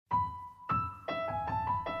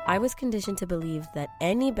I was conditioned to believe that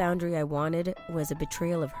any boundary I wanted was a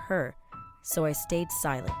betrayal of her, so I stayed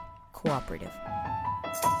silent, cooperative.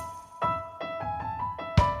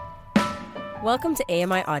 Welcome to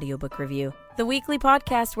AMI Audiobook Review, the weekly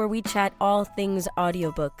podcast where we chat all things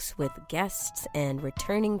audiobooks with guests and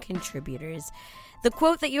returning contributors. The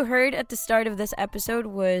quote that you heard at the start of this episode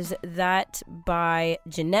was that by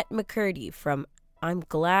Jennette McCurdy from I'm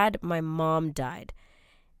Glad My Mom Died.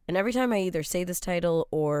 And every time I either say this title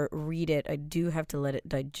or read it, I do have to let it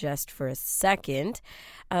digest for a second.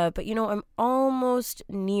 But I'm almost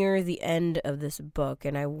near the end of this book,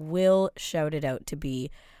 and I will shout it out to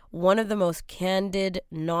be one of the most candid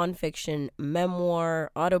nonfiction,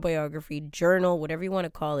 memoir, autobiography, journal, whatever you want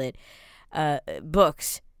to call it,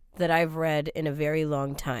 books that I've read in a very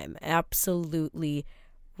long time. Absolutely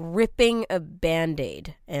ripping a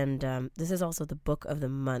Band-Aid. And this is also the book of the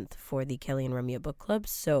month for the Kelly and Ramya Book Club.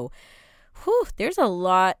 So there's a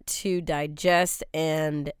lot to digest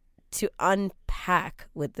and to unpack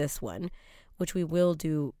with this one, which we will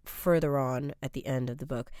do further on at the end of the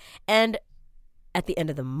book. And at the end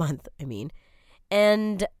of the month, And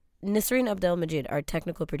Nisreen Abdelmajid, our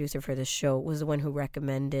technical producer for this show, was the one who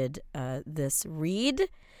recommended this read.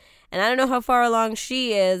 And I don't know how far along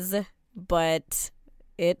she is, but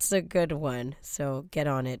it's a good one. So get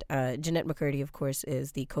on it. Jennette McCurdy, of course,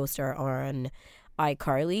 is the co-star on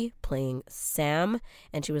iCarly, playing Sam.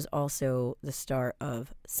 And she was also the star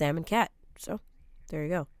of Sam and Cat. So there you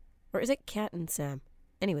go. Or is it Cat and Sam?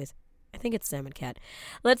 Anyways. I think it's Sam and Cat.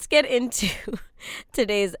 Let's get into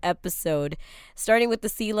today's episode, starting with the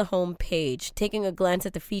CELA homepage. Taking a glance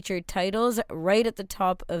at the featured titles right at the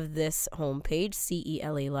top of this homepage,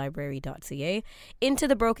 CELAlibrary.ca, Into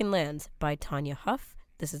the Broken Lands by Tanya Huff.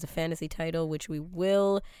 This is a fantasy title, which we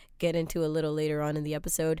will get into a little later on in the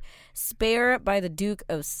episode. Spare by the Duke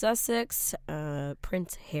of Sussex,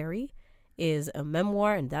 Prince Harry, is a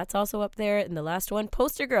memoir, and that's also up there. And the last one,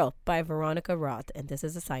 Poster Girl by Veronica Roth, and this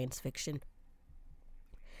is a science fiction.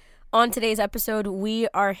 On today's episode, we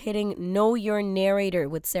are hitting Know Your Narrator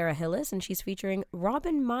with Sarah Hillis, and she's featuring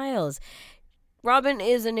Robin Miles. Robin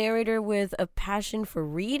is a narrator with a passion for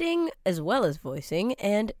reading as well as voicing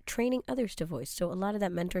and training others to voice. So a lot of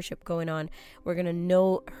that mentorship going on. We're going to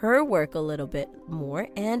know her work a little bit more.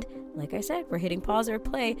 And like I said, we're hitting pause or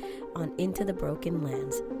play on Into the Broken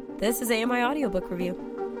Lands. This is AMI Audiobook Review.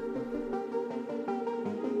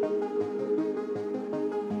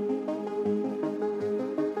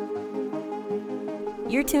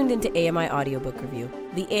 You're tuned into AMI Audiobook Review,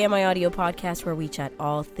 the AMI audio podcast where we chat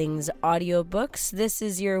all things audiobooks. This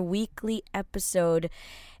is your weekly episode,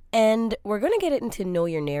 and we're going to get into Know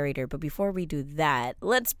Your Narrator. But before we do that,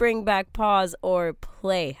 let's bring back pause or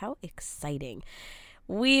play. How exciting.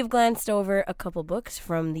 We've glanced over a couple books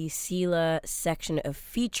from the CELA section of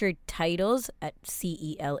featured titles at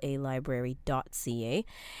CELAlibrary.ca,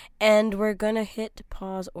 and we're going to hit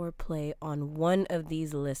pause or play on one of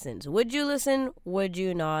these listens. Would you listen? Would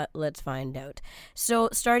you not? Let's find out. So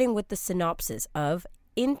starting with the synopsis of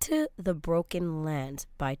Into the Broken Lands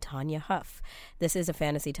by Tanya Huff. This is a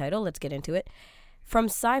fantasy title. Let's get into it. From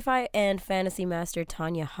sci-fi and fantasy master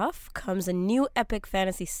Tanya Huff comes a new epic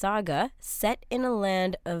fantasy saga set in a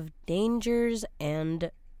land of dangers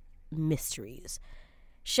and mysteries.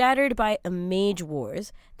 Shattered by a mage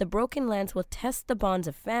wars, the Broken Lands will test the bonds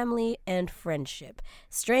of family and friendship,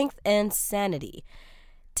 strength and sanity.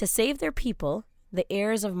 To save their people, the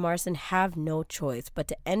heirs of Marson have no choice but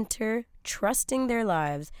to enter, trusting their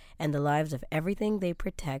lives and the lives of everything they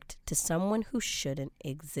protect to someone who shouldn't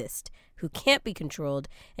exist, who can't be controlled,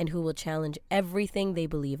 and who will challenge everything they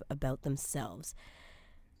believe about themselves.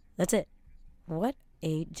 That's it. What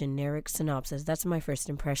a generic synopsis. That's my first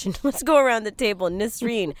impression. Let's go around the table.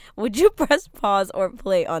 Nisreen, would you press pause or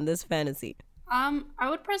play on this fantasy? I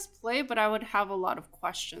would press play, but I would have a lot of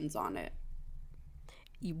questions on it.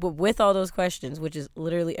 But with all those questions, which is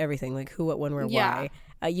literally everything, like who, what, when, where, why,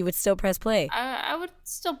 you would still press play. I would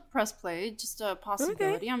still press play, just a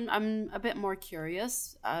possibility. Okay. I'm a bit more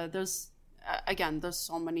curious. There's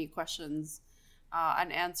so many questions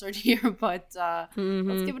unanswered here, but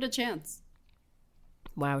let's give it a chance.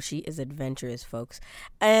 Wow, she is adventurous, folks.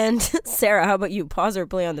 And Sarah, how about you? Pause or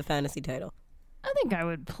play on the fantasy title? I think I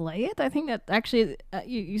would play it. I think that actually,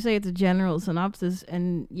 you say it's a general synopsis,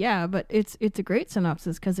 and but it's a great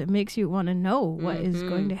synopsis because it makes you want to know what is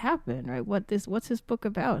going to happen, right? What's this book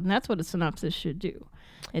about? And that's what a synopsis should do.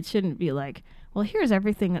 It shouldn't be like, well, here's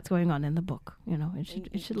everything that's going on in the book.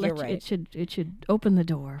 It should open the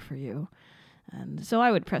door for you. And so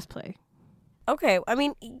I would press play. Okay, I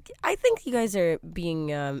mean, I think you guys are being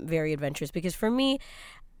very adventurous because for me,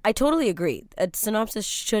 I totally agree. A synopsis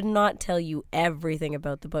should not tell you everything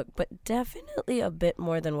about the book, but definitely a bit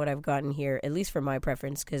more than what I've gotten here, at least for my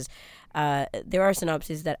preference, because there are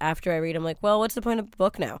synopses that after I read, I'm like, well, what's the point of the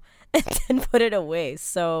book now? And then put it away.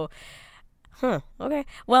 So, okay.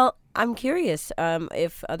 Well, I'm curious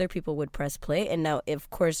if other people would press play. And now, of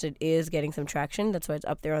course, it is getting some traction. That's why it's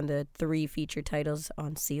up there on the 3 feature titles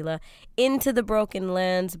on CELA. Into the Broken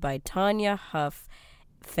Lands by Tanya Huff,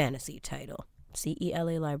 fantasy title.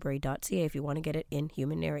 CELAlibrary.ca if you want to get it in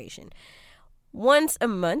human narration. Once a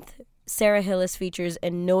month, Sarah Hillis features a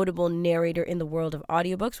notable narrator in the world of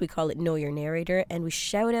audiobooks. We call it Know Your Narrator, and we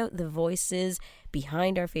shout out the voices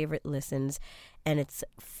behind our favorite listens. And it's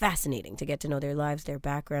fascinating to get to know their lives, their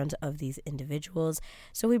backgrounds of these individuals.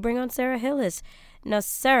 So we bring on Sarah Hillis. Now,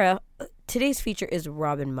 Sarah, today's feature is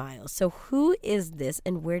Robin Miles. So who is this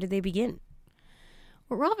and where did they begin?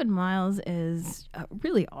 Well, Robin Miles is a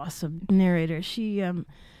really awesome narrator. She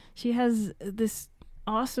has this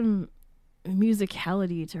awesome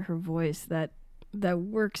musicality to her voice that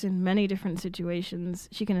works in many different situations.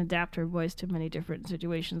 She can adapt her voice to many different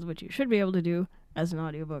situations, which you should be able to do as an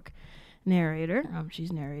audiobook narrator.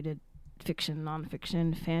 She's narrated fiction,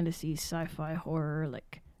 nonfiction, fantasy, sci-fi, horror,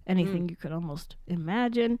 like anything you could almost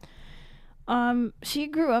imagine. She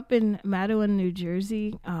grew up in Matawan, New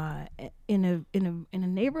Jersey, in a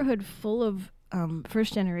neighborhood full of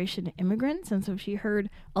first generation immigrants, and so she heard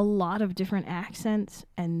a lot of different accents,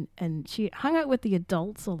 and she hung out with the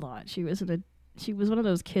adults a lot. She was one of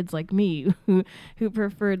those kids like me who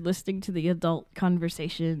preferred listening to the adult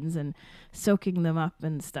conversations and soaking them up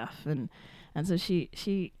and stuff, and so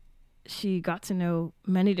she got to know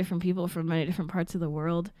many different people from many different parts of the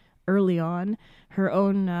world early on. Her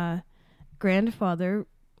own grandfather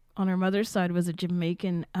on her mother's side was a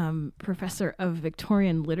Jamaican professor of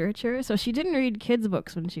Victorian literature. So she didn't read kids'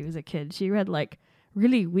 books when she was a kid. She read like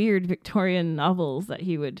really weird Victorian novels that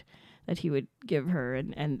he would give her,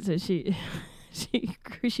 and so she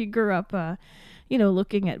grew up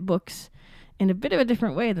looking at books in a bit of a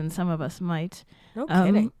different way than some of us might. No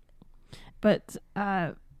kidding. But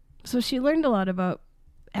so she learned a lot about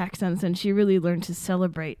accents, and she really learned to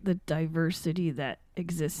celebrate the diversity that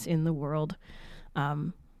exists in the world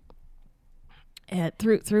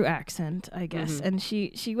through accent, I guess. Mm-hmm. And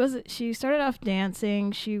she started off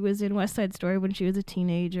dancing. She was in West Side Story when she was a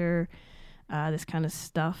teenager, this kind of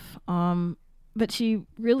stuff. But she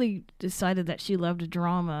really decided that she loved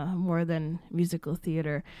drama more than musical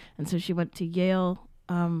theater, and so she went to Yale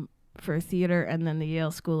for theater, and then the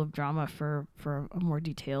Yale School of Drama for a more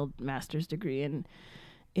detailed master's degree in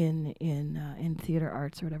theater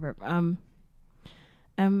arts or whatever.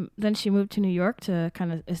 Then she moved to New York to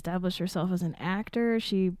kind of establish herself as an actor.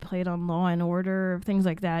 She played on Law and Order, things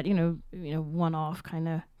like that, one-off kind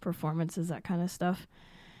of performances, that kind of stuff.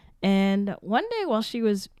 And one day while she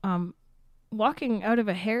was walking out of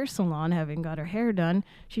a hair salon, having got her hair done,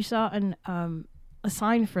 she saw a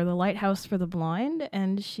sign for the Lighthouse for the Blind,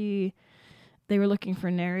 and they were looking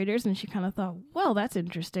for narrators, and she kind of thought, well, that's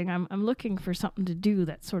interesting. I'm looking for something to do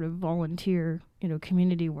that's sort of volunteer,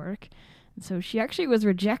 community work. And so she actually was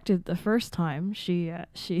rejected the first time she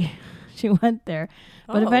went there,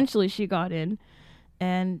 but eventually she got in,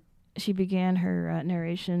 and she began her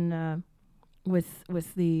narration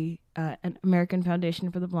with the American Foundation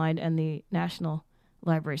for the Blind and the National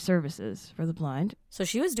Library Services for the Blind. So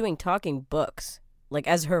she was doing talking books, like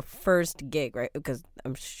as her first gig, right? Because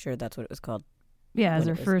I'm sure that's what it was called. Yeah, as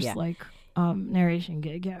her first narration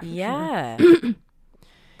gig. Yeah. Yeah. Sure.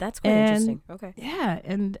 That's quite interesting. Okay. Yeah,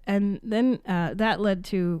 and then that led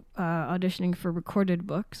to auditioning for Recorded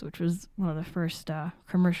Books, which was one of the first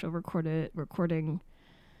commercial recording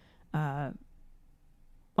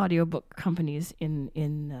audiobook companies in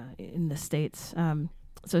the States.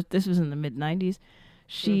 So this was in the mid-90s.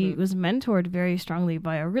 She was mentored very strongly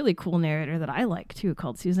by a really cool narrator that I like too,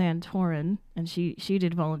 called Suzanne Torin, and she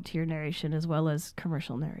did volunteer narration as well as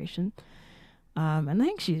commercial narration. And I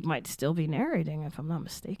think she might still be narrating, if I'm not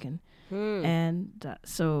mistaken. And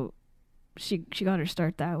so she got her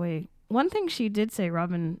start that way. One thing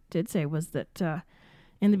Robin did say, was that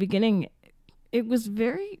in the beginning, it was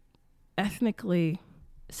very ethnically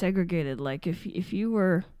segregated. Like if you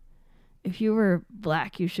were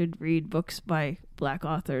Black, you should read books by Black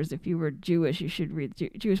authors. If you were Jewish, you should read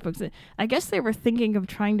Jewish books. I guess they were thinking of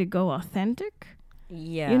trying to go authentic.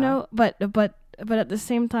 Yeah. But at the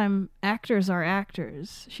same time, actors are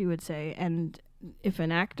actors, she would say. And if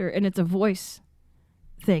an actor, and it's a voice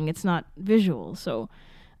thing, it's not visual. So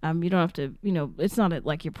you don't have to, it's not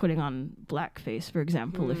like you're putting on blackface, for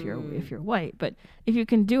example, if you're white. But if you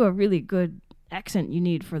can do a really good accent you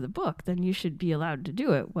need for the book, then you should be allowed to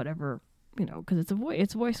do it, whatever, because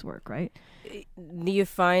it's voice work, right? Do you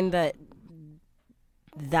find that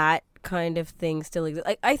kind of thing still exists?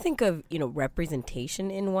 I think of, representation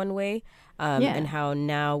in one way, and how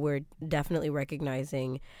now we're definitely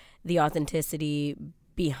recognizing the authenticity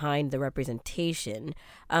behind the representation.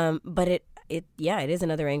 But it is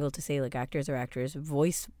another angle to say, like, actors or actors,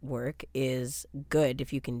 voice work is good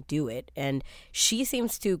if you can do it. And she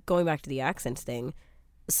seems to, going back to the accents thing,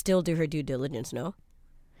 still do her due diligence, no?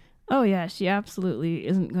 Oh, yeah. She absolutely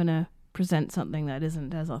isn't going to present something that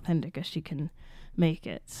isn't as authentic as she can make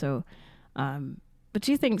it. So, but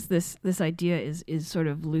she thinks this idea is sort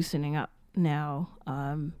of loosening up now,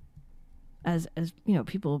 as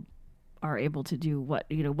people are able to do what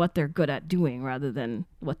they're good at doing rather than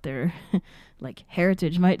what their like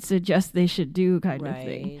heritage might suggest they should do, kind of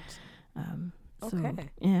thing. Okay.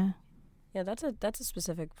 Yeah, that's a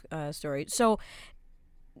specific story. So,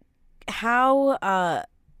 how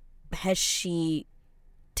has she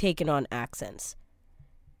taken on accents?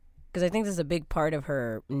 Because I think this is a big part of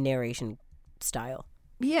her narration style.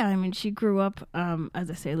 Yeah, I mean, she grew up, as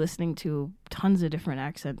I say, listening to tons of different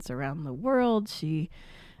accents around the world. She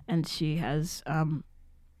has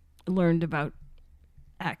learned about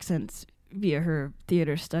accents via her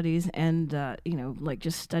theater studies and,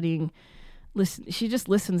 just studying. She just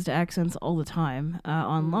listens to accents all the time,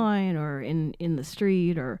 online or in the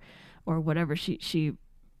street or whatever. She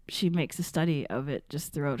makes a study of it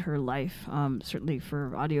just throughout her life. Certainly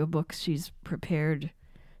for audiobooks, she's prepared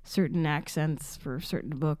certain accents for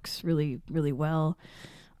certain books really, really well.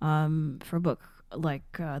 For a book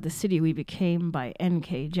like The City We Became by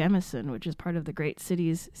N.K. Jemisin, which is part of the Great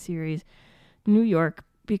Cities series, New York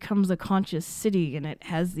becomes a conscious city, and it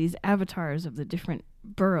has these avatars of the different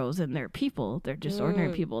boroughs and their people. They're just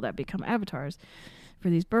ordinary people that become avatars for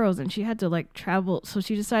these boroughs, and she had to travel. So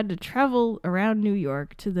she decided to travel around New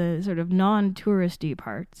York to the sort of non-touristy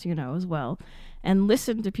parts, as well, and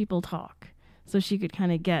listen to people talk, so she could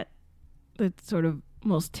kind of get the sort of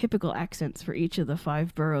most typical accents for each of the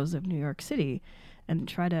 5 boroughs of New York City, and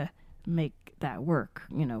try to make that work,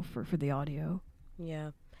 for the audio.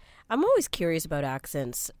 Yeah. I'm always curious about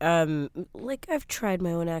accents. I've tried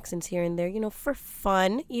my own accents here and there, for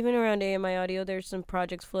fun. Even around AMI Audio, there's some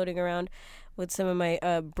projects floating around with some of my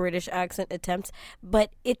British accent attempts.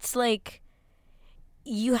 But it's like,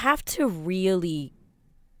 you have to really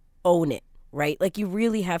own it, right? Like, you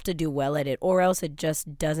really have to do well at it, or else it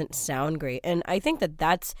just doesn't sound great. And I think that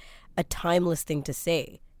that's a timeless thing to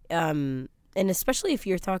say. And especially if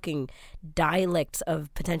you're talking dialects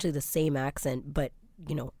of potentially the same accent, but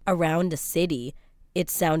around a city,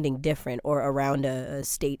 it's sounding different, or around a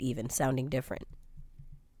state even sounding different.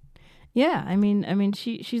 Yeah, I mean,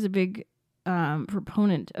 she's a big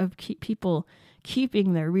proponent of people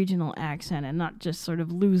keeping their regional accent and not just sort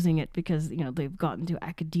of losing it because they've gotten to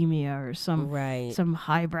academia or some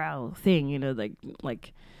highbrow thing.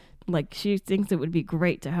 Like she thinks it would be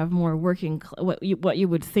great to have more what you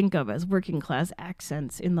would think of as working class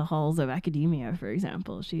accents in the halls of academia, for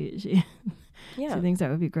example. She thinks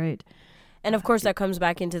that would be great. And of course that comes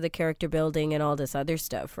back into the character building and all this other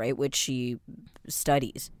stuff, right, which she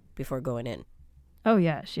studies before going in. Oh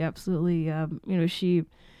yeah, she absolutely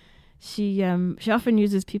she often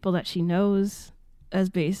uses people that she knows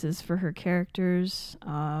as basis for her characters,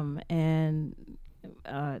 and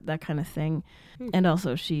that kind of thing. And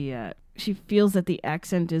also she feels that the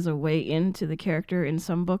accent is a way into the character in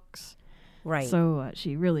some books. Right. So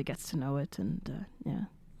she really gets to know it, and yeah.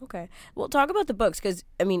 Okay. Well, talk about the books, because,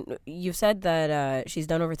 I mean, you've said that she's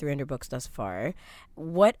done over 300 books thus far.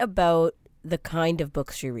 What about the kind of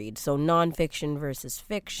books she reads? So nonfiction versus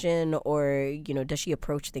fiction, or, does she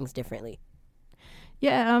approach things differently?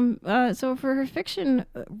 Yeah, so for her fiction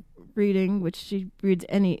reading, which she reads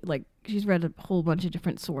she's read a whole bunch of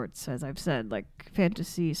different sorts, as I've said, like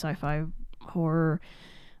fantasy, sci-fi, horror,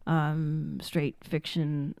 straight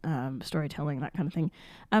fiction, storytelling, that kind of thing.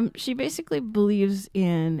 She basically believes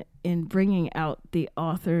in bringing out the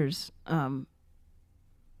author's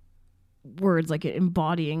words, like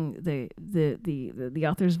embodying the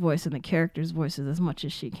author's voice and the character's voices as much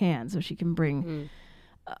as she can, so she can bring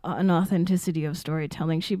an authenticity of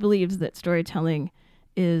storytelling. She believes that storytelling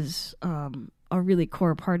is a really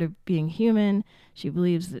core part of being human. She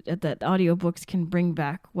believes that audiobooks can bring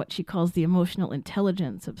back what she calls the emotional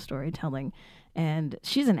intelligence of storytelling. And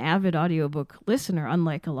she's an avid audiobook listener,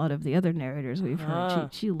 unlike a lot of the other narrators we've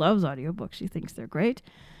heard. She loves audiobooks. She thinks they're great.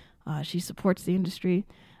 She supports the industry.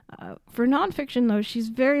 For nonfiction, though, she's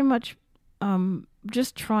very much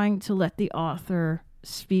just trying to let the author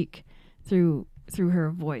speak through her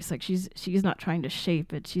voice. Like she's not trying to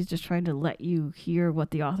shape it. She's just trying to let you hear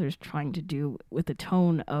what the author's trying to do with the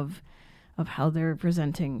tone of how they're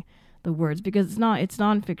presenting the words, because it's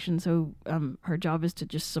nonfiction. So her job is to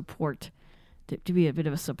just support, to be a bit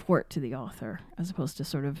of a support to the author, as opposed to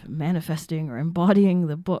sort of manifesting or embodying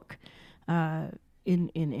the book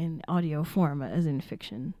in audio form as in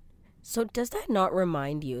fiction. So does that not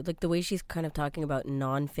remind you, like the way she's kind of talking about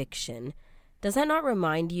nonfiction, does that not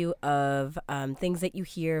remind you of things that you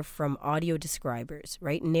hear from audio describers,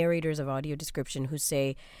 right? Narrators of audio description who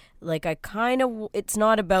say, like, it's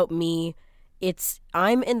not about me.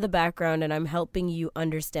 I'm in the background and I'm helping you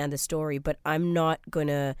understand the story, but I'm not going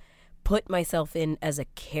to put myself in as a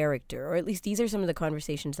character. Or at least these are some of the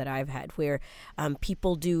conversations that I've had where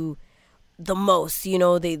people do the most,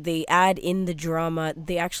 they add in the drama.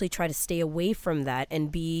 They actually try to stay away from that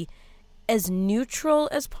and be as neutral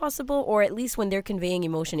as possible, or at least when they're conveying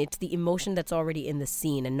emotion, it's the emotion that's already in the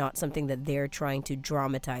scene and not something that they're trying to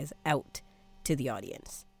dramatize out to the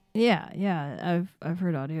audience. Yeah. I've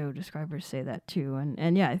heard audio describers say that too,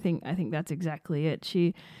 and yeah, I think that's exactly it.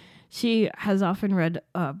 She has often read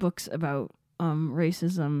books about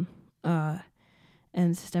racism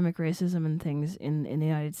and systemic racism and things in the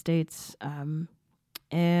United States,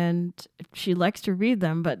 and she likes to read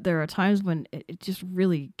them, but there are times when it just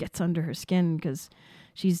really gets under her skin, because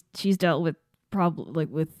she's dealt with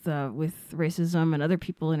with racism, and other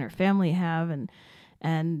people in her family have,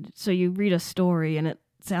 and so you read a story and it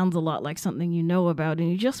sounds a lot like something you know about,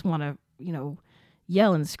 and you just want to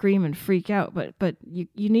yell and scream and freak out, but you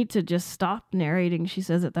need to just stop narrating, she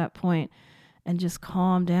says at that point, and just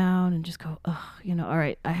calm down and just go, all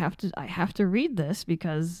right, I have to read this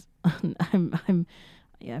because I'm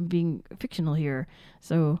being fictional here.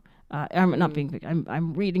 So I'm not being.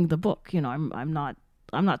 I'm reading the book. I'm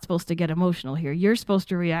not supposed to get emotional here. You're supposed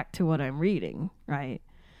to react to what I'm reading, right?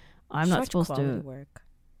 I'm not supposed to work.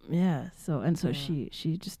 Yeah. So she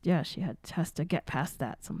just she has to get past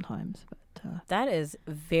that sometimes. But that is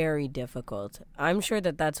very difficult. I'm sure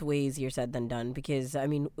that's way easier said than done, because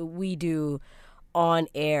we do on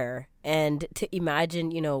air, and to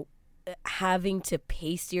imagine having to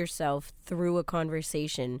pace yourself through a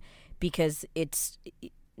conversation because it's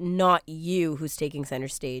not you who's taking center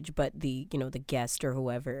stage, but the guest or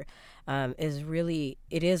whoever,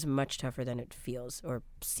 it is much tougher than it feels or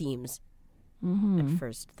seems at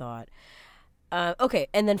first thought. Okay,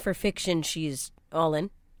 and then for fiction, she's all in.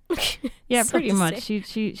 Yeah, so pretty much.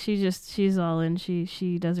 She's all in.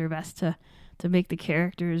 She does her best to make the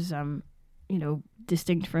characters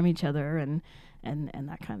distinct from each other and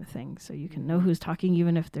that kind of thing, so you can know who's talking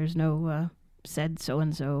even if there's no said so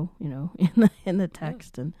and so in the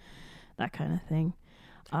text and that kind of thing.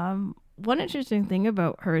 One interesting thing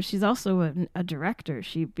about her, she's also a director.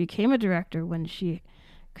 She became a director when she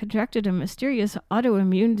contracted a mysterious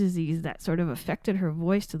autoimmune disease that sort of affected her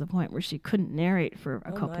voice to the point where she couldn't narrate for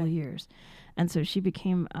a couple of years, and so she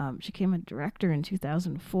became a director in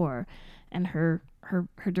 2004, and her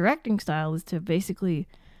directing style is to basically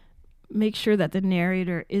make sure that the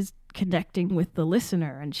narrator is connecting with the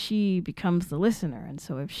listener, and she becomes the listener. And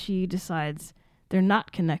so if she decides they're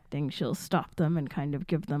not connecting, she'll stop them and kind of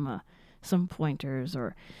give them some pointers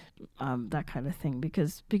or that kind of thing,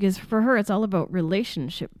 because for her it's all about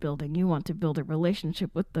relationship building. You want to build a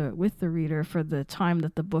relationship with the reader for the time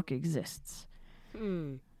that the book exists.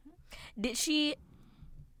 Did she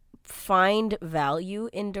find value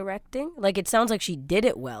in directing? Like, it sounds like she did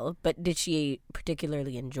it well, but did she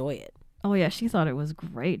particularly enjoy it? Oh yeah, she thought it was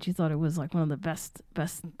great. She thought it was like one of the best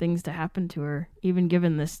things to happen to her, even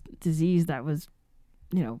given this disease that was,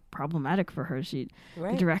 problematic for her. The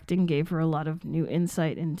directing gave her a lot of new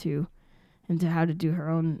insight into how to do her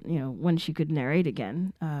own, when she could narrate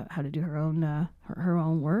again, how to do her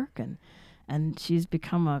own work, and she's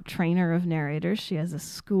become a trainer of narrators. She has a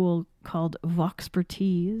school called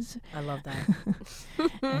Voxpertise. I love that.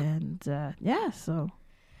 And so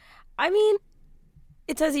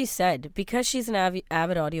it's as you said, because she's an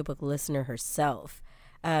avid audiobook listener herself,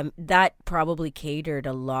 that probably catered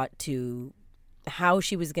a lot to how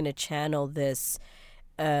she was going to channel this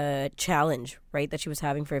challenge, right, that she was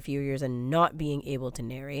having for a few years and not being able to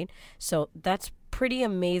narrate. So that's pretty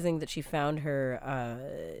amazing that she found her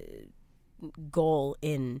goal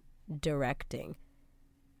in directing.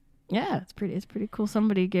 Yeah, it's pretty cool.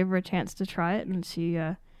 Somebody gave her a chance to try it, and she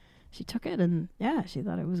took it, and she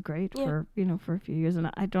thought it was great for a few years. And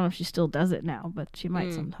I don't know if she still does it now, but she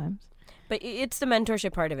might sometimes. But it's the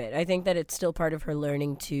mentorship part of it. I think that it's still part of her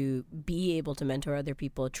learning to be able to mentor other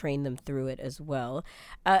people, train them through it as well.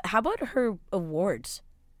 How about her awards?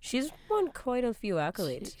 She's won quite a few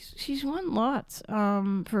accolades. She's won lots.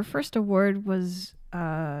 Her first award was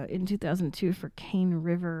in 2002 for Cane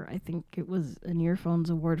River. I think it was an Earphones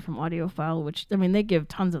Award from Audiophile, which, I mean, they give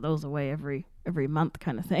tons of those away every month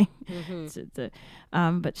kind of thing.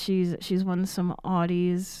 But she's won some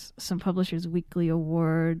Audies, some Publishers Weekly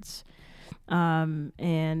Awards,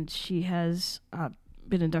 and she has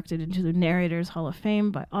been inducted into the Narrators Hall of Fame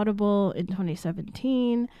by Audible in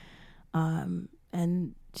 2017.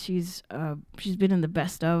 And she's been in the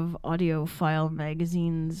Best of Audiophile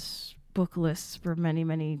magazine's book lists for many,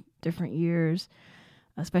 many different years.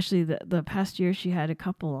 Especially the past year, she had a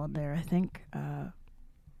couple on there, I think.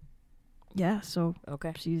 So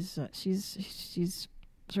okay, she's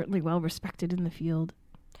certainly well respected in the field.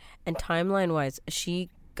 And timeline wise, she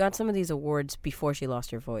got some of these awards before she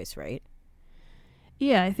lost her voice, right?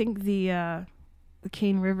 Yeah, I think the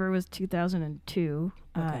Cane River was 2002,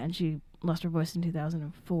 and she lost her voice in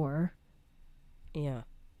 2004. Yeah.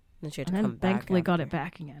 Then she had to come back. Thankfully got it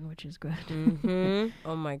back again, which is good.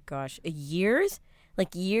 Oh my gosh. Years? Like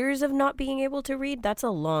years of not being able to read? That's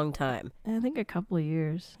a long time. I think a couple of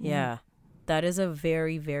years. Yeah. That is a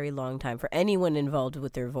very, very long time for anyone involved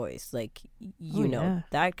with their voice. Like,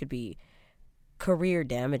 that could be career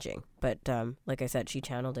damaging. But like I said, she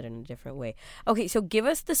channeled it in a different way. Okay, so give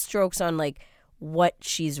us the strokes on like what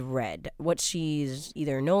she's read, what she's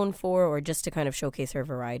either known for, or just to kind of showcase her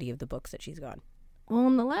variety of the books that she's got. Well,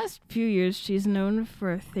 in the last few years, she's known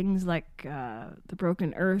for things like the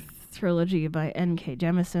Broken Earth trilogy by N.K.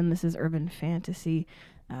 Jemisin. This is urban fantasy.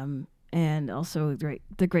 And also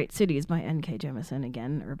The Great Cities by N.K. Jemisin.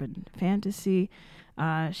 Again, urban fantasy.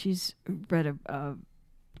 She's read a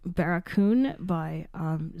Barracoon by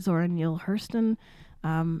Zora Neale Hurston.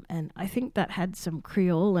 And I think that had some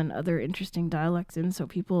Creole and other interesting dialects in, so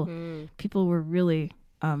people were really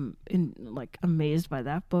amazed by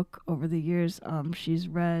that book over the years. She's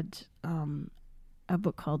read a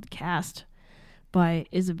book called Caste by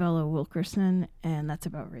Isabella Wilkerson, and that's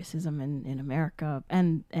about racism in America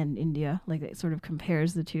and India. Like, it sort of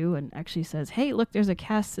compares the two and actually says, hey, look, there's a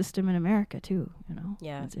caste system in America too, you know.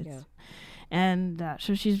 And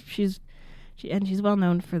so she's well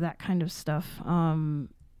known for that kind of stuff. And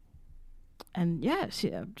yeah,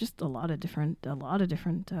 she just a lot of different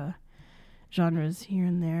genres here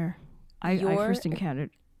and there. I first encountered.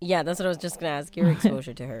 Yeah, that's what I was just going to ask. Your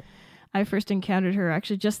exposure to her. I first encountered her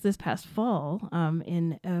actually just this past fall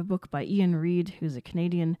in a book by Ian Reid, who's a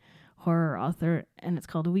Canadian horror author, and it's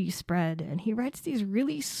called We Spread. And he writes these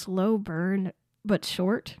really slow burn but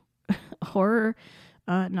short horror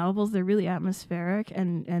novels. They're really atmospheric,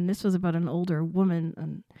 and this was about an older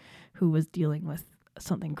woman who was dealing with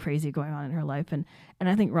something crazy going on in her life, and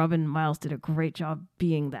I think Robin Miles did a great job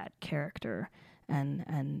being that character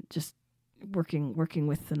and just working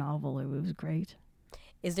with the novel. It was great.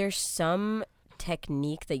 Is there some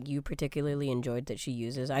technique that you particularly enjoyed that she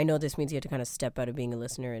uses? I know this means you have to kind of step out of being a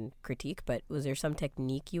listener and critique, but was there some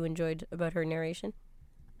technique you enjoyed about her narration?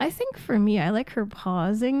 I think for me, I like her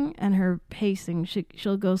pausing and her pacing.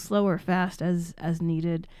 She'll go slow or fast as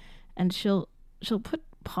needed, and she'll put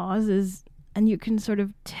pauses, and you can sort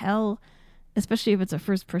of tell, especially if it's a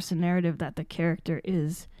first person narrative, that the character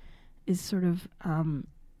is sort of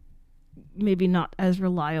maybe not as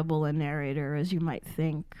reliable a narrator as you might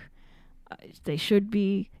think they should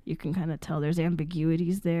be. You can kind of tell there's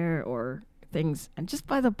ambiguities there or things, and just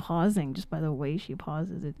by the pausing, just by the way she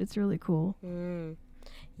pauses, it's really cool.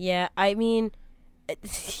 Yeah, I mean,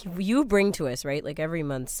 you bring to us, right, like every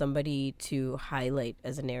month, somebody to highlight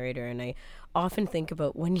as a narrator, and I often think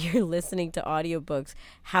about when you're listening to audiobooks,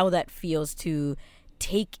 how that feels to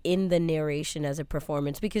take in the narration as a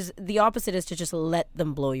performance, because the opposite is to just let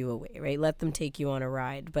them blow you away, right? Let them take you on a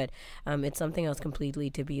ride. But it's something else completely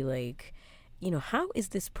to be like, you know, how is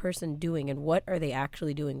this person doing and what are they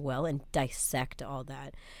actually doing well, and dissect all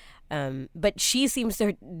that. But she seems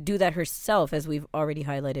to do that herself, as we've already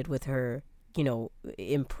highlighted with her, you know,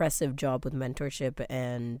 impressive job with mentorship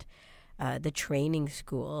and the training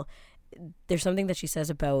school. There's something that she says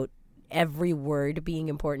about every word being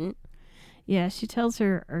important. Yeah, she tells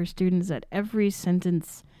her students that every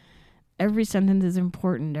sentence is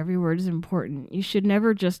important. Every word is important. You should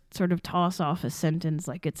never just sort of toss off a sentence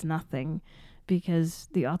like it's nothing, because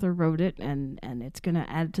the author wrote it and it's going to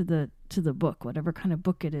add to the book, whatever kind of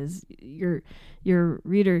book it is. Your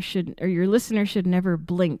reader should, or your listener should never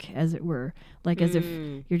blink, as it were, like as if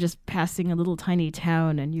you're just passing a little tiny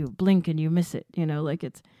town and you blink and you miss it, you know, like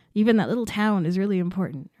it's, even that little town is really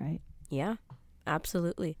important, right? Yeah,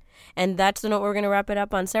 absolutely. And that's the note we're going to wrap it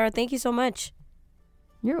up on. Sarah, thank you so much.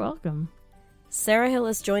 You're welcome. Sarah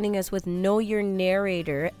Hillis joining us with Know Your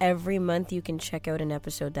Narrator. Every month you can check out an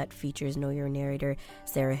episode that features Know Your Narrator.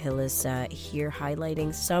 Sarah Hillis here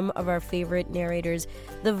highlighting some of our favorite narrators,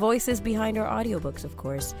 the voices behind our audiobooks, of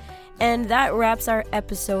course. And that wraps our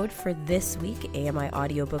episode for this week, AMI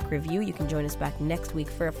Audiobook Review. You can join us back next week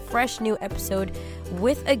for a fresh new episode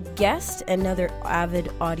with a guest, another avid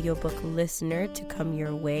audiobook listener to come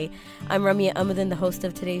your way. I'm Ramya Amadin, the host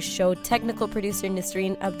of today's show, technical producer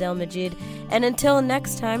Nisreen Abdelmajid, and until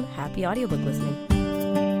next time, happy audiobook listening.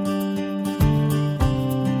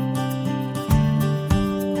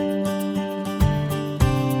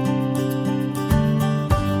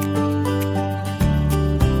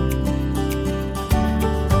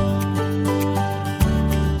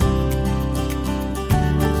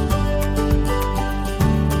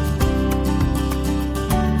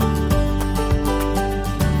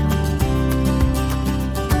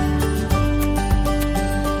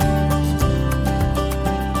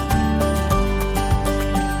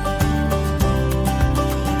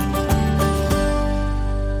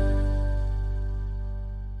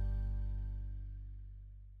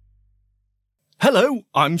 Hello,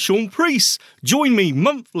 I'm Sean Priest. Join me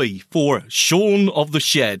monthly for Sean of the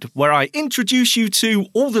Shed, where I introduce you to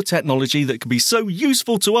all the technology that can be so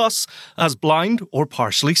useful to us as blind or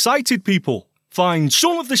partially sighted people. Find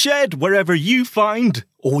Sean of the Shed wherever you find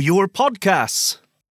all your podcasts.